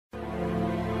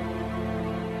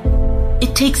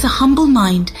It takes a humble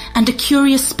mind and a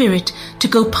curious spirit to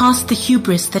go past the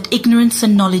hubris that ignorance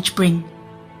and knowledge bring.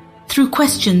 Through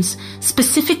questions,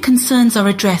 specific concerns are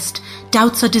addressed,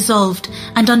 doubts are dissolved,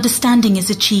 and understanding is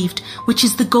achieved, which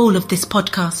is the goal of this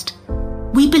podcast.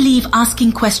 We believe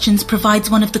asking questions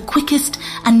provides one of the quickest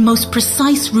and most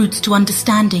precise routes to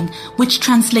understanding, which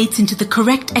translates into the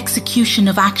correct execution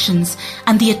of actions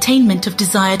and the attainment of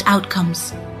desired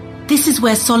outcomes. This is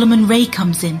where Solomon Ray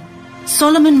comes in.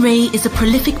 Solomon Ray is a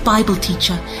prolific Bible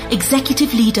teacher,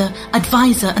 executive leader,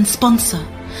 advisor, and sponsor.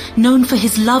 Known for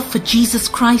his love for Jesus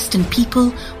Christ and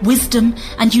people, wisdom,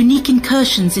 and unique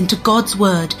incursions into God's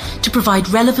Word to provide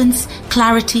relevance,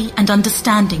 clarity, and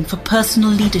understanding for personal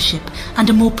leadership and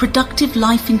a more productive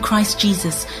life in Christ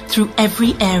Jesus through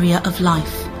every area of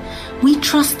life. We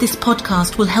trust this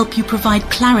podcast will help you provide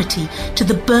clarity to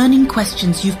the burning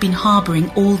questions you've been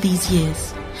harboring all these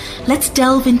years. Let's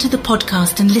delve into the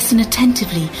podcast and listen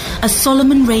attentively as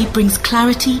Solomon Ray brings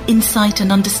clarity, insight,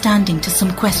 and understanding to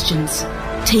some questions.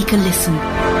 Take a listen.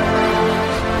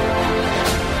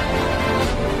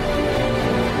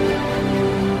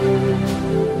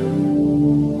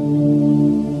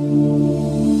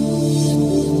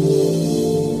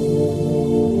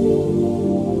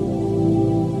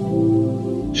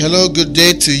 Hello, good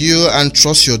day to you, and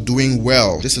trust you're doing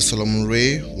well. This is Solomon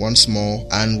Ray once more,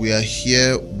 and we are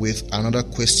here with another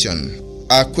question.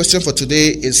 Our question for today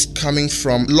is coming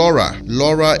from Laura.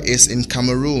 Laura is in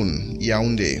Cameroon,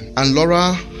 Yaoundé. And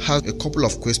Laura has a couple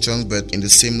of questions, but in the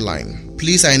same line.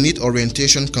 Please, I need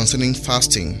orientation concerning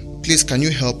fasting. Please, can you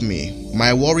help me?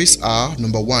 My worries are,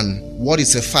 number 1, what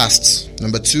is a fast?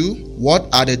 Number 2, what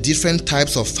are the different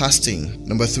types of fasting?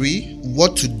 Number 3,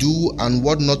 what to do and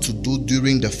what not to do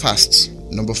during the fast?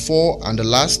 Number 4, and the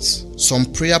last, some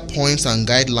prayer points and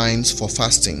guidelines for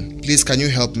fasting. Please, can you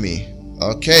help me?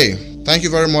 Okay. Thank you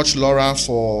very much, Laura,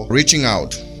 for reaching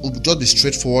out. We'll just be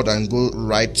straightforward and go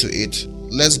right to it.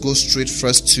 Let's go straight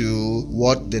first to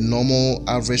what the normal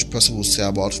average person will say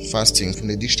about fasting. From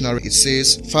the dictionary, it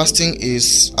says fasting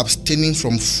is abstaining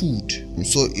from food.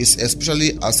 So it's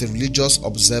especially as a religious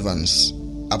observance,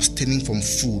 abstaining from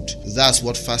food. That's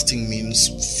what fasting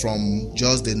means from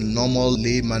just the normal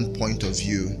layman point of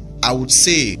view. I would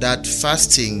say that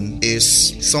fasting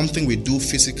is something we do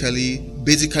physically.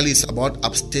 Basically, it's about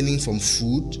abstaining from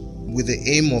food with the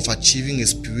aim of achieving a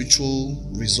spiritual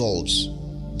result,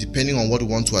 depending on what we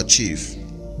want to achieve.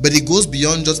 But it goes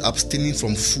beyond just abstaining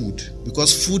from food,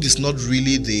 because food is not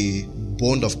really the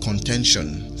bone of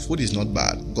contention. Food is not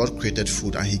bad. God created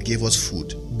food and He gave us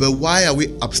food. But why are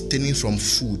we abstaining from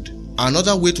food?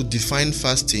 Another way to define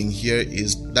fasting here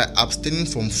is that abstaining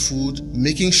from food,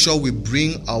 making sure we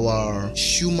bring our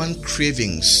human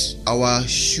cravings, our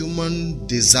human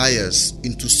desires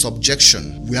into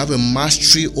subjection. We have a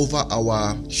mastery over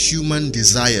our human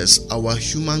desires, our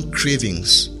human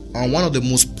cravings. And one of the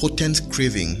most potent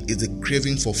craving is the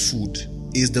craving for food.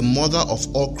 It is the mother of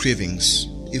all cravings.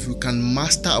 If we can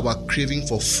master our craving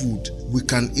for food, we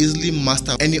can easily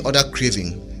master any other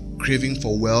craving. Craving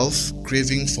for wealth,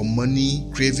 craving for money,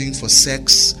 craving for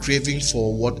sex, craving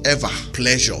for whatever,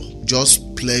 pleasure,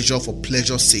 just pleasure for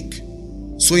pleasure's sake.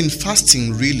 So in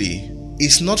fasting, really,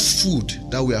 it's not food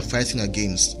that we are fighting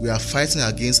against. We are fighting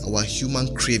against our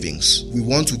human cravings. We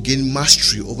want to gain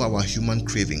mastery over our human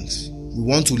cravings. We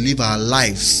want to live our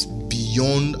lives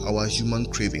beyond our human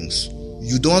cravings.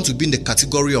 You don't want to be in the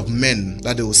category of men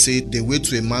that they will say the way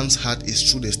to a man's heart is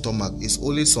through the stomach. It's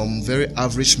only some very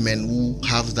average men who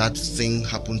have that thing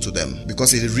happen to them.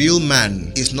 Because a real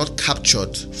man is not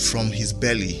captured from his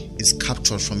belly, it's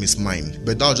captured from his mind.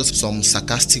 But now just some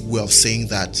sarcastic way of saying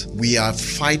that we are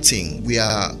fighting, we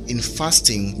are in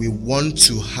fasting, we want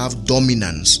to have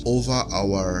dominance over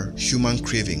our human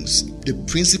cravings. The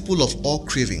principle of all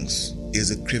cravings is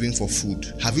a craving for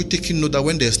food. Have you taken note that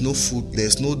when there's no food,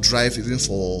 there's no drive even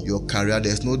for your career,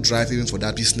 there's no drive even for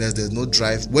that business, there's no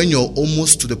drive. When you're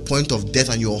almost to the point of death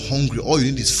and you're hungry, all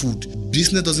you need is food.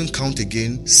 Business doesn't count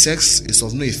again. Sex is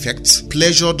of no effect.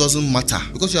 Pleasure doesn't matter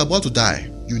because you're about to die.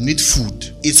 You need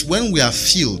food. It's when we are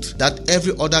filled that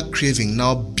every other craving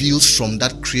now builds from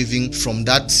that craving, from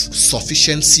that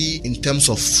sufficiency in terms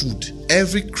of food.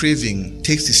 Every craving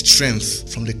takes its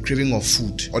strength from the craving of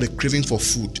food or the craving for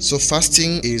food. So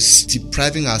fasting is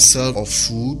depriving ourselves of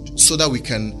food so that we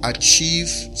can achieve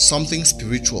something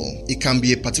spiritual. It can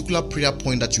be a particular prayer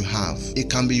point that you have. It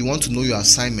can be you want to know your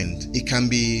assignment. It can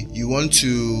be you want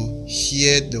to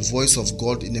hear the voice of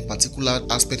God in a particular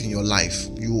aspect in your life.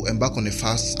 You embark on a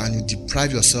fast and you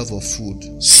deprive yourself of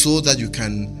food so that you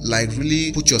can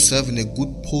really put yourself in a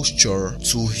good posture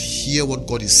to hear what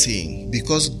God is saying,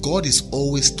 because God is is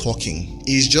always talking.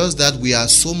 It's just that we are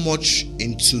so much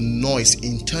into noise,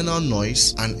 internal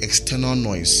noise and external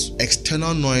noise.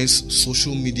 External noise,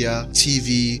 social media,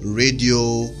 TV,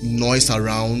 radio, noise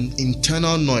around.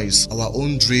 Internal noise, our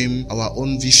own dream, our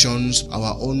own visions,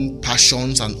 our own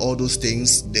passions and all those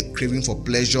things, the craving for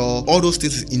pleasure, all those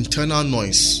things is internal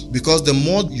noise. Because the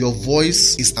more your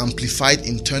voice is amplified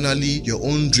internally, your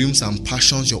own dreams and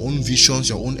passions, your own visions,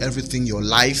 your own everything, your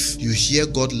life, you hear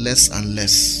God less and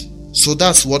less. So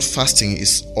that's what fasting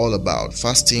is all about.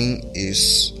 Fasting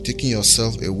is taking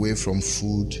yourself away from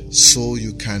food so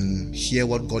you can hear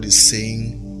what God is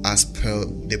saying as per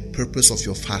the purpose of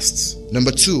your fasts.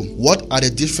 Number 2, what are the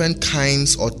different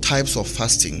kinds or types of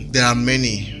fasting? There are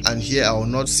many, and here I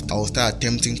will start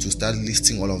attempting to start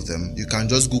listing all of them. You can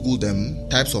just Google them,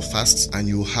 types of fasts, and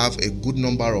you have a good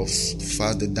number of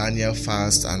fasts, the Daniel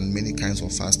fast and many kinds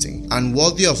of fasting. And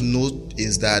worthy of note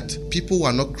is that people who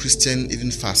are not Christian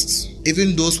even fast.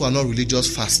 Even those who are not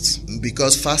religious fast,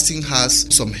 because fasting has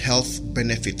some health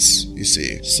benefits, you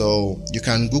see. So you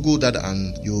can Google that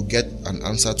and you'll get an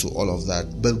answer to all of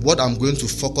that. But what I'm going to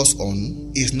focus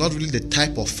on is not really the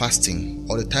type of fasting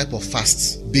or the type of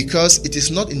fasts, because it is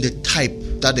not in the type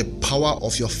that the power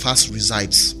of your fast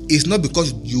resides. It's not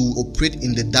because you operate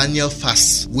in the Daniel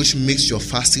fast which makes your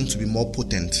fasting to be more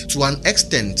potent. To an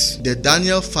extent, the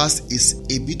Daniel fast is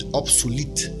a bit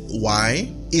obsolete.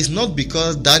 Why? It's not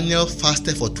because Daniel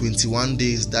fasted for 21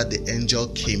 days that the angel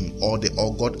came or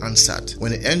God answered.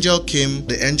 When the angel came,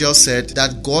 the angel said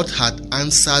that God had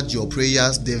answered your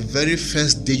prayers the very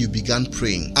first day you began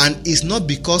praying. And it's not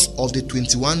because of the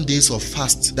 21 days of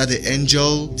fast that the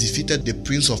angel defeated the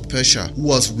prince of Persia who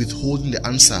was withholding the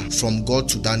answer from God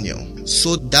to Daniel.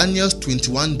 So Daniel's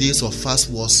 21 days of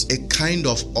fast was a kind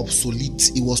of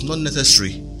obsolete. It was not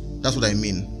necessary. That's what I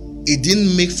mean. It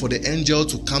didn't make for the angel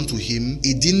to come to him.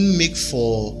 It didn't make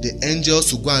for the angels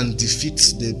to go and defeat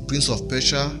the prince of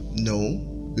Persia. No,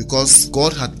 because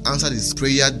God had answered his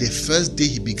prayer the first day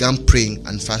he began praying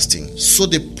and fasting. So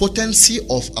the potency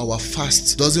of our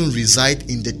fast doesn't reside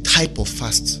in the type of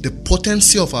fast. The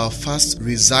potency of our fast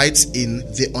resides in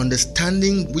the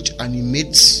understanding which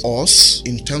animates us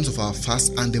in terms of our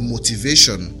fast and the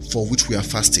motivation for which we are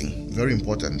fasting. Very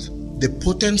important. The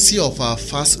potency of our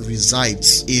fast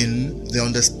resides in the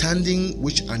understanding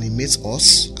which animates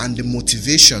us and the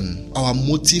motivation, our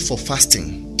motive for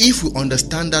fasting. If we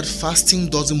understand that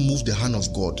fasting doesn't move the hand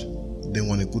of God, then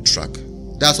we're on a good track.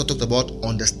 That's what I talked about,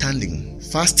 understanding.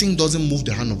 Fasting doesn't move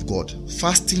the hand of God.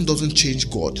 Fasting doesn't change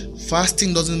God.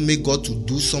 Fasting doesn't make God to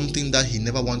do something that he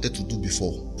never wanted to do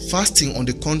before. Fasting, on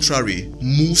the contrary,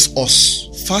 moves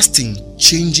us. Fasting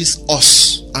changes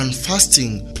us. And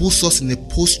fasting puts us in a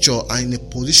posture and in a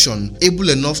position able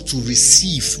enough to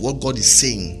receive what God is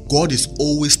saying. God is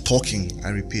always talking, I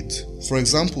repeat. For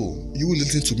example, you will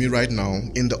listen to me right now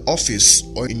in the office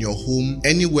or in your home,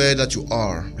 anywhere that you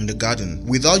are, in the garden.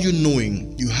 Without you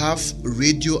knowing, you have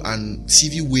radio and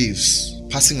TV waves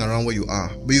passing around where you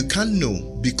are. But you can't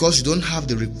know because you don't have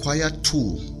the required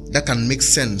tool that can make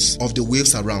sense of the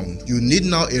waves around. You need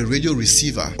now a radio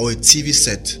receiver or a TV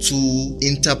set to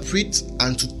interpret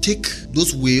and to take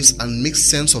those waves and make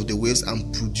sense of the waves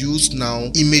and produce now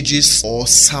images or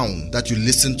sound that you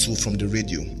listen to from the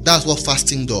radio. That's what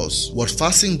fasting does. What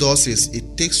fasting does is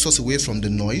it takes us away from the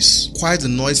noise, quiets the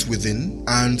noise within,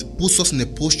 and puts us in a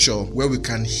posture where we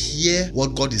can hear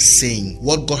what God is saying,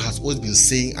 what God has always been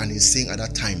saying and is saying at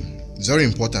that time. It's very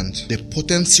important. The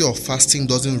potency of fasting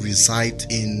doesn't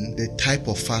reside in the type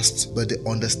of fast, but the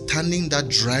understanding that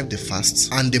drives the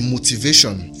fast and the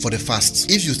motivation for the fast.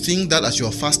 If you think that as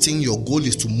you're fasting, your goal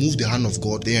is to move the hand of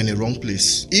God, then you're in the wrong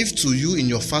place. If to you in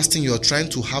your fasting, you're trying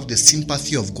to have the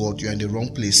sympathy of God, you're in the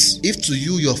wrong place. If to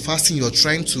you, your fasting, you're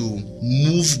trying to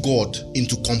move God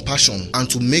into compassion and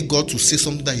to make God to say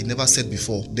something that he never said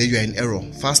before, then you're in error.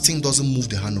 Fasting doesn't move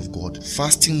the hand of God.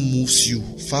 Fasting moves you.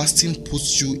 Fasting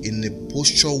puts you in a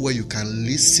posture where you can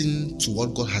listen to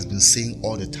what God has been saying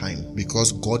all the time,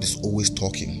 because God is always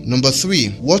talking. Number 3,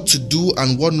 what to do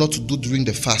and what not to do during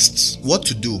the fasts. What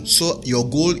to do. So your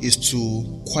goal is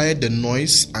to quiet the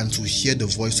noise and to hear the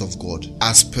voice of God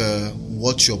as per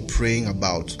what you're praying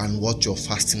about and what you're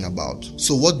fasting about.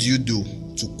 So what do you do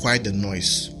to quiet the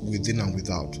noise within and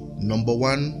without? Number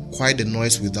 1, quiet the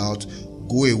noise without.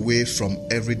 Go away from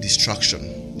every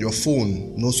distraction. Your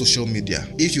phone, no social media.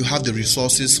 If you have the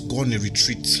resources, go on a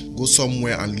retreat. Go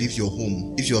somewhere and leave your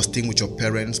home. If you're staying with your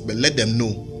parents, but let them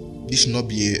know. This should not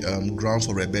be a ground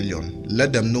for rebellion.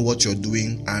 Let them know what you're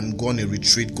doing and go on a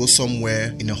retreat. Go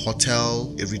somewhere in a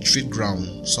hotel, a retreat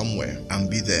ground somewhere, and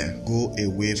be there. Go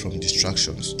away from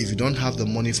distractions. If you don't have the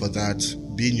money for that,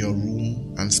 be in your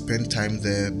room and spend time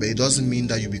there, but it doesn't mean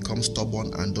that you become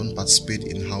stubborn and don't participate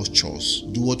in house chores.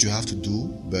 Do what you have to do,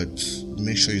 but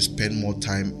make sure you spend more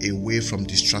time away from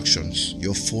distractions,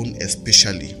 your phone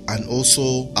especially, and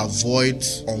also avoid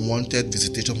unwanted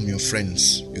visitation from your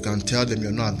friends. You can tell them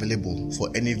you're not available for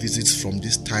any visits from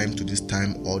this time to this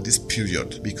time or this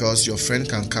period, because your friend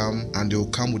can come and they'll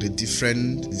come with a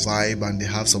different vibe and they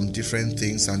have some different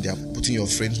things and they're putting your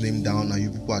friend's name down and you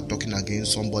people are talking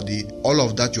against somebody. All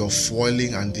of that, you're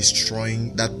foiling and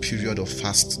destroying that period of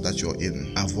fast that you're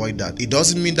in. Avoid that. It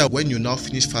doesn't mean that when you now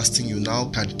finish fasting, you now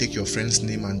can take your friend's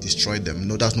name and destroy them.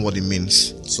 No, that's not what it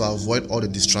means. So avoid all the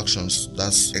distractions.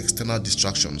 That's external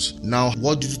distractions. Now,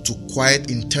 what do you do to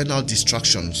quiet internal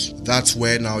distractions? That's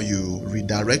where now you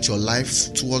redirect your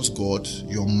life towards God,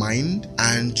 your mind,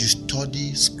 and you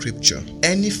study scripture.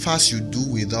 Any fast you do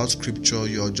without scripture,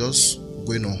 you're just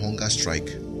going on hunger strike.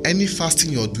 Any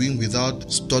fasting you're doing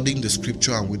without studying the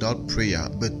scripture and without prayer,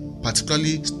 but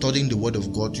particularly studying the word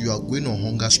of God, you are going on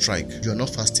hunger strike. You are not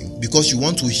fasting because you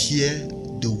want to hear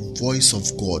the voice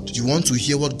of God. You want to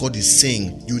hear what God is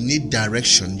saying. You need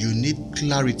direction. You need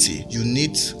clarity. You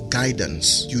need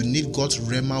guidance. You need God's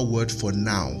Rhema word for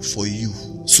now, for you.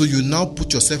 So you now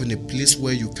put yourself in a place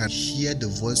where you can hear the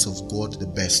voice of God the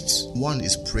best. One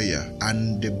is prayer,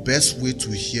 and the best way to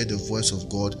hear the voice of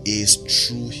God is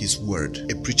through His word.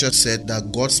 A preacher said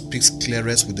that God speaks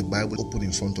clearest with the Bible open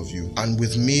in front of you. And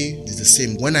with me, it's the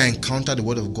same. When I encounter the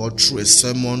word of God through a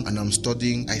sermon and I'm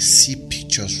studying, I see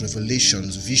pictures,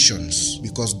 revelations, visions,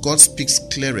 because God speaks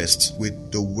clearest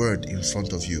with the word in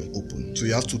front of you open. So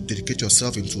you have to dedicate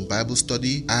yourself into Bible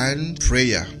study and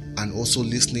prayer, and also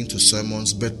listening to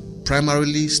sermons, but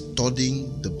primarily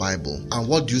studying the Bible. And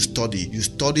what do you study? You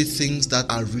study things that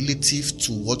are relative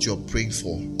to what you're praying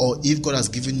for. Or if God has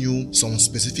given you some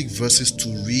specific verses to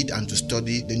read and to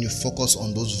study, then you focus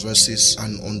on those verses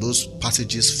and on those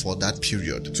passages for that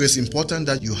period. So it's important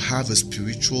that you have a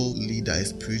spiritual leader, a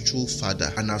spiritual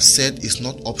father. And I've said it's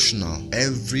not optional.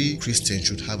 Every Christian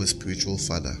should have a spiritual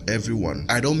father. Everyone.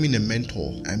 I don't mean a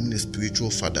mentor. I mean a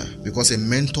spiritual father. Because a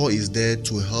mentor is there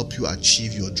to help you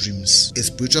achieve your dreams. A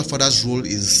spiritual father's role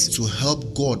is to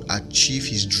help God achieve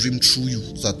His dream through you.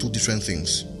 Those are two different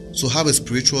things. So have a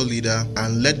spiritual leader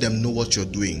and let them know what you're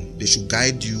doing. They should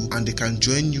guide you and they can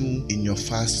join you in your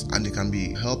fast and they can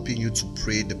be helping you to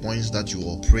pray the points that you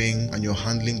are praying and you're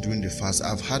handling during the fast.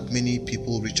 I've had many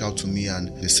people reach out to me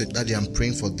and they said, Daddy, I'm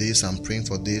praying for this,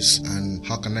 and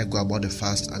how can I go about the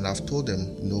fast? And I've told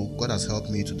them, God has helped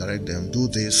me to direct them. Do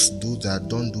this, do that,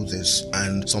 don't do this.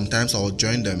 And sometimes I'll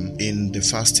join them in the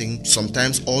fasting,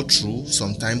 sometimes all through,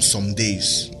 sometimes some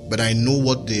days. But I know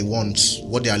what they want,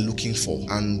 what they are looking for,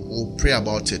 and we'll pray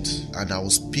about it. And I will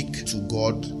speak to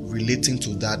God relating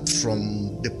to that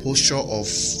from the posture of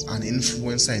an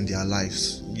influencer in their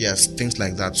lives. Yes, things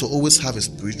like that. So always have a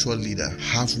spiritual leader.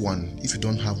 Have one. If you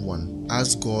don't have one,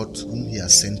 ask God whom He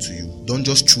has sent to you. Don't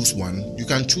just choose one. You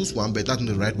can choose one, but that's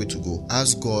not the right way to go.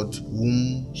 Ask God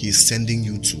whom He is sending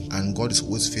you to. And God is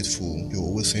always faithful. You're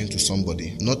always sending to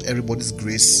somebody. Not everybody's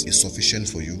grace is sufficient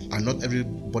for you. And not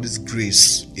everybody's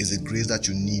grace is a grace that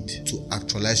you need to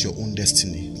actualize your own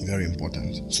destiny. Very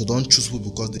important. So don't choose people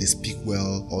because they speak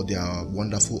well, or they are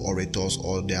wonderful orators,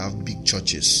 or they have big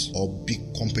churches or big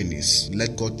companies.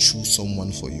 Let God choose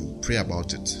someone for you. Pray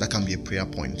about it. That can be a prayer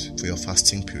point for your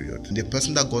fasting period. The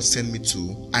person that God sent me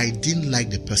to, I didn't like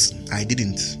the person. I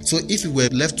didn't. So if it were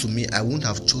left to me, I wouldn't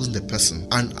have chosen the person,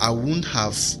 and I wouldn't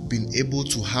have been able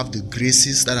to have the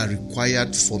graces that are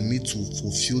required for me to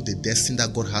fulfill the destiny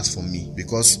that God has for me,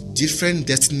 because different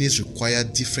destinies require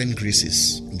different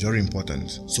graces. Very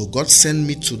important. So God sent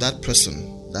me to that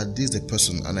person, that this is the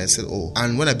person, and I said,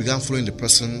 and when I began following the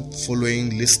person,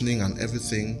 listening and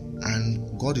everything,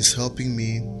 and God is helping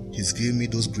me, He's giving me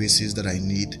those graces that I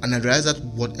need. And I realized that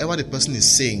whatever the person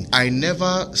is saying, I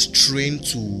never strain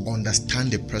to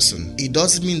understand the person. It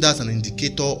doesn't mean that's an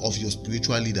indicator of your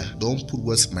spiritual leader. Don't put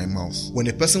words in my mouth. When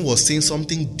a person was saying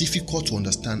something difficult to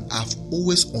understand, I've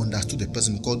always understood the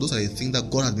person, because those are the things that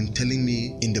God has been telling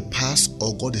me in the past,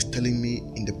 or God is telling me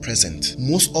in the present.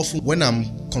 Most often when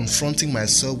I'm confronting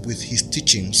myself with His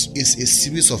teachings, it's a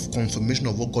series of confirmation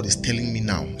of what God is telling me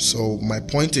now. So my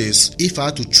point is, if I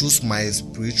had to choose my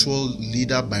spiritual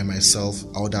leader by myself,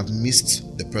 I would have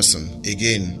missed the person.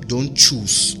 Again, don't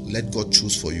choose. Let God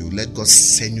choose for you. Let God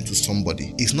send you to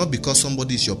somebody. It's not because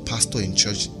somebody is your pastor in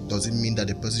church doesn't mean that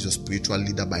the person is your spiritual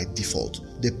leader by default.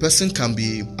 The person can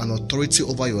be an authority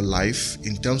over your life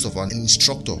in terms of an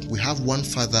instructor. We have one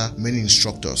father, many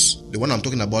instructors. The one I'm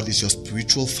talking about is your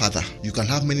spiritual father. You can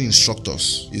have many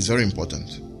instructors. It's very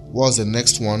important. What's the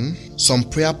next one? Some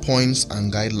prayer points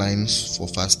and guidelines for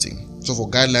fasting. First of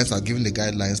all, guidelines are given the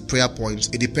guidelines, prayer points.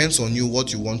 It depends on you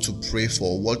what you want to pray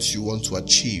for, what you want to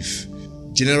achieve.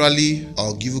 Generally,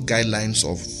 I'll give you guidelines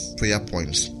of prayer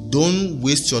points. Don't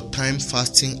waste your time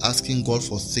fasting, asking God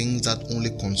for things that only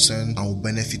concern and will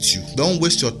benefit you. Don't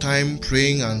waste your time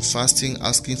praying and fasting,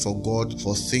 asking for God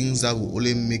for things that will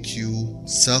only make you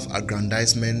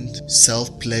self-aggrandizement,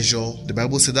 self-pleasure. The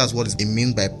Bible says that's what it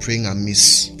means by praying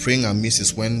amiss. Praying amiss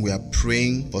is when we are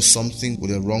praying for something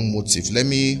with a wrong motive. Let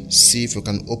me see if we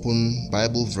can open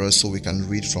Bible verse so we can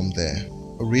read from there.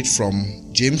 Read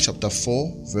from James chapter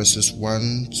 4 verses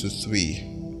 1 to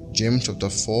 3. James chapter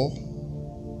 4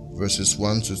 verses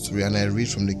 1 to 3, and I read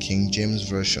from the King James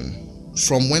Version.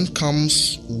 From when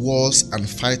comes wars and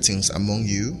fightings among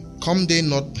you? Come they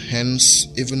not hence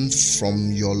even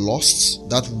from your lusts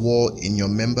that war in your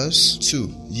members?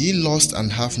 2. Ye lust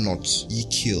and have not, ye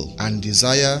kill, and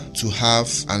desire to have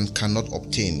and cannot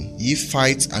obtain. Ye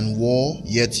fight and war,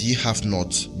 yet ye have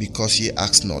not, because ye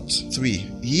ask not. 3.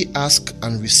 Ye ask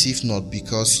and receive not,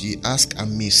 because ye ask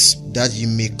amiss, that ye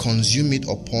may consume it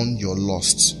upon your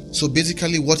lusts. So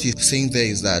basically what he's saying there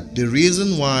is that the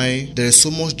reason why there is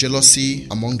so much jealousy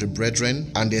among the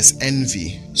brethren and there's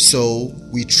envy, so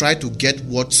we try to get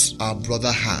what our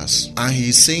brother has. And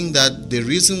he's saying that the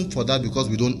reason for that because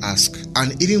we don't ask.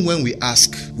 And even when we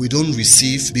ask, we don't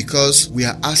receive because we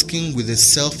are asking with a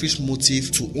selfish motive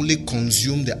to only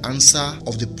consume the answer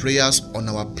of the prayers on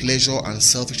our pleasure and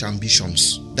selfish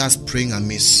ambitions. That's praying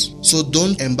amiss. So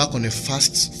don't embark on a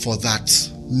fast for that.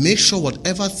 Make sure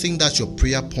whatever thing that's your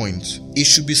prayer point, it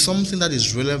should be something that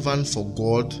is relevant for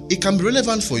God. It can be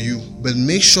relevant for you, but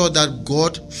make sure that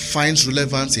God finds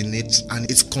relevance in it and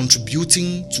it's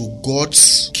contributing to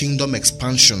God's kingdom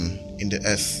expansion in the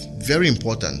earth. Very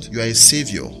important. You are a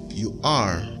savior. You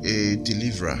are a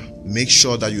deliverer. Make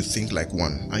sure that you think like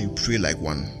one and you pray like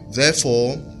one.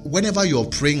 Therefore, whenever you're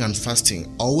praying and fasting,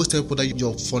 I always tell people that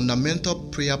your fundamental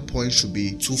prayer point should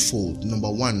be twofold. Number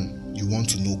one, you want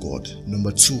to know God.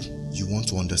 Number two, you want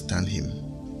to understand Him.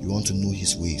 You want to know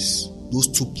His ways. Those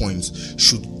 2 points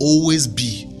should always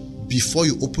be before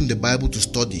you open the Bible to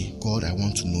study. God, I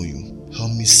want to know you.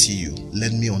 Help me see you.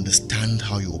 Let me understand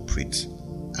how you operate.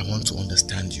 I want to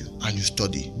understand you. And you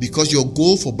study. Because your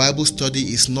goal for Bible study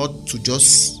is not to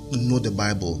just know the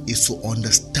Bible. It's to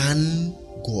understand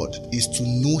God, is to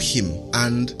know Him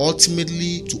and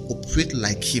ultimately to operate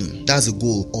like Him. That's the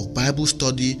goal of Bible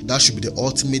study. That should be the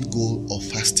ultimate goal of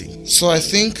fasting. So I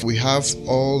think we have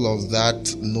all of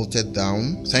that noted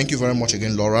down. Thank you very much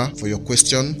again, Laura, for your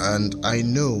question. And I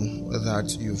know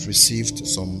that you've received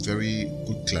some very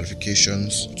good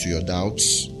clarifications to your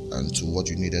doubts and to what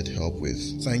you needed help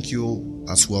with. Thank you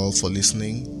as well for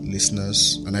listening,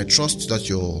 listeners, and I trust that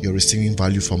you're receiving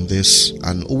value from this,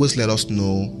 and always let us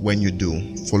know when you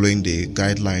do, following the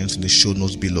guidelines in the show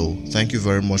notes below. Thank you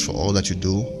very much for all that you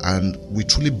do, and we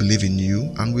truly believe in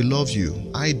you and we love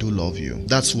you. I do love you.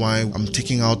 That's why I'm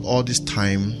taking out all this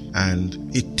time,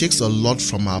 and it takes a lot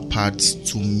from our parts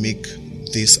to make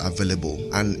this available,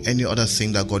 and any other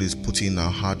thing that God is putting in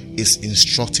our heart is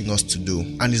instructing us to do.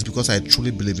 And it's because I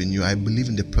truly believe in you. I believe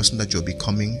in the person that you're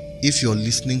becoming. If you're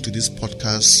listening to this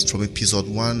podcast from episode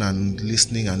 1 and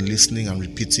listening and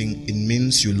repeating, it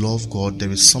means you love God. There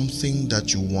is something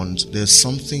that you want. There's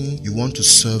something you want to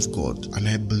serve God. And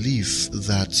I believe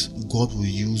that God will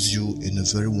use you in a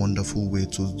very wonderful way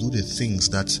to do the things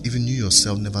that even you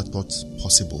yourself never thought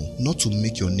possible. Not to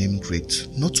make your name great,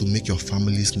 not to make your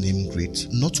family's name great,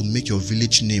 not to make your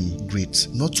village name great,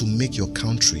 not to make your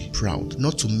country proud,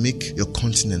 not to make your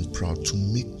continent proud, to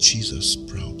make Jesus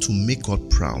proud, to make God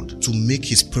proud, to make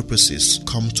His purposes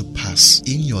come to pass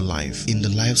in your life, in the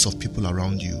lives of people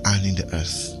around you, and in the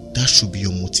earth. That should be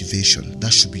your motivation.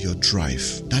 That should be your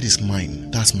drive. That is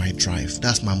mine. That's my drive.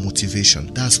 That's my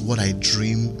motivation. That's what I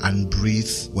dream and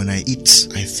breathe. When I eat,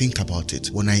 I think about it.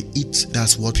 When I eat,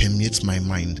 that's what permeates my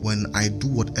mind. When I do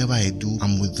whatever I do,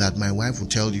 I'm with that. My wife will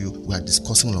tell you, we are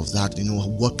discussing all of that.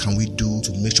 What can we do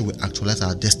to make sure we actualize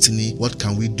our destiny? What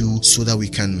can we do so that we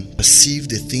can perceive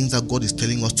the things that God is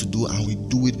telling us to do, and we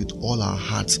do it with all our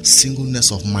hearts?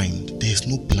 Singleness of mind. There is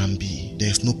no plan B. There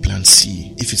is no plan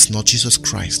C. If it's not Jesus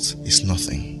Christ, it's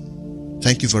nothing.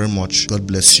 Thank you very much. God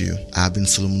bless you. I have been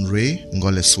Solomon Ray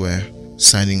Ngoleswe,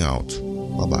 signing out.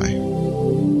 Bye-bye.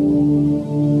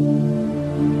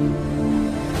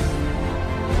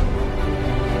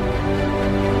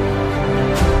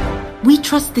 We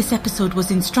trust this episode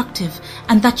was instructive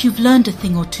and that you've learned a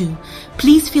thing or two.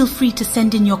 Please feel free to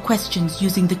send in your questions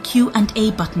using the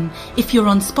Q&A button if you're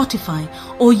on Spotify,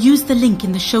 or use the link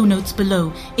in the show notes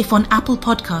below if on Apple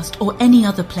Podcast or any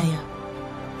other player.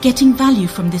 Getting value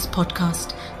from this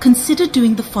podcast? Consider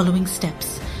doing the following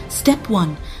steps. Step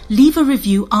 1. Leave a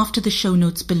review after the show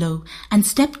notes below. And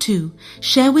Step 2.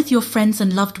 Share with your friends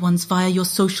and loved ones via your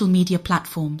social media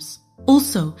platforms.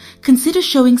 Also, consider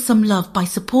showing some love by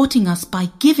supporting us by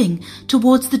giving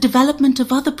towards the development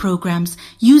of other programs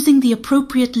using the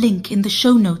appropriate link in the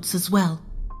show notes as well.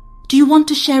 Do you want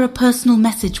to share a personal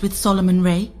message with Solomon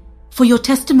Ray? For your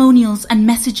testimonials and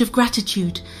message of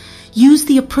gratitude, use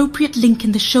the appropriate link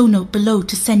in the show note below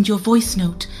to send your voice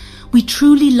note. We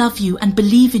truly love you and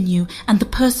believe in you and the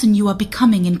person you are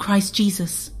becoming in Christ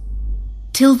Jesus.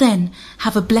 Till then,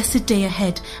 have a blessed day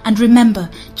ahead, and remember,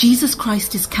 Jesus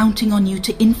Christ is counting on you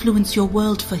to influence your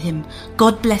world for Him.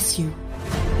 God bless you.